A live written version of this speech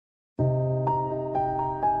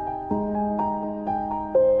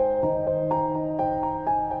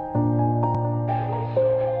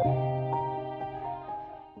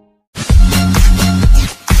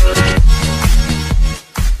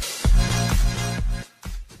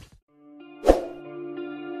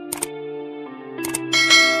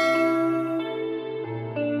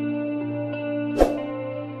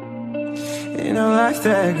life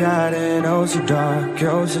that got in oh so dark,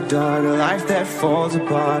 oh so dark. A life that falls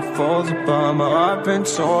apart, falls apart. My heart been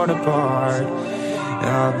torn apart,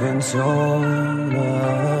 I've been torn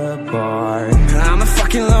apart. I'm a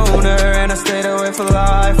fucking loner and I stayed away for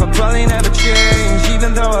life. I'll probably never change,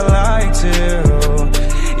 even though I like to.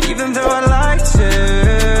 Even though I like to,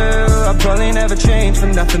 I'll probably never change for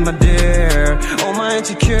nothing, my dear. All my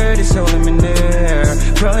insecurities holding me near.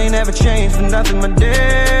 Probably never change for nothing, my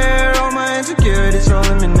dear. All my insecurities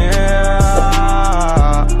holding me near.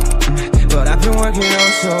 But I've been working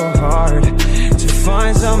on so hard to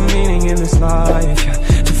find some meaning in this life,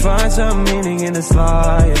 to find some meaning in this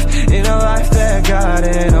life. In a life that got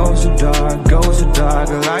in oh so dark, oh so dark.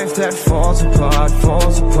 A life that falls apart,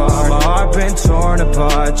 falls apart. My heart been torn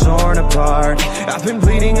apart, torn apart. I've been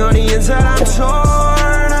bleeding on the inside, I'm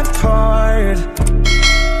torn apart.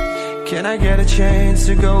 Can I get a chance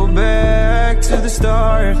to go back to the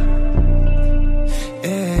start?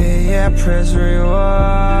 Yeah, press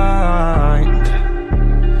rewind.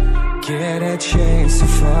 Get a chance to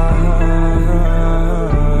find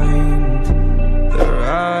the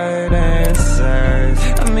right answers.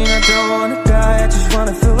 I mean, I don't wanna die, I just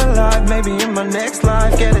wanna feel alive. Maybe in my next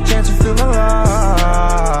life, get a chance to feel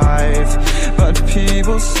alive. But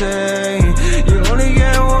people say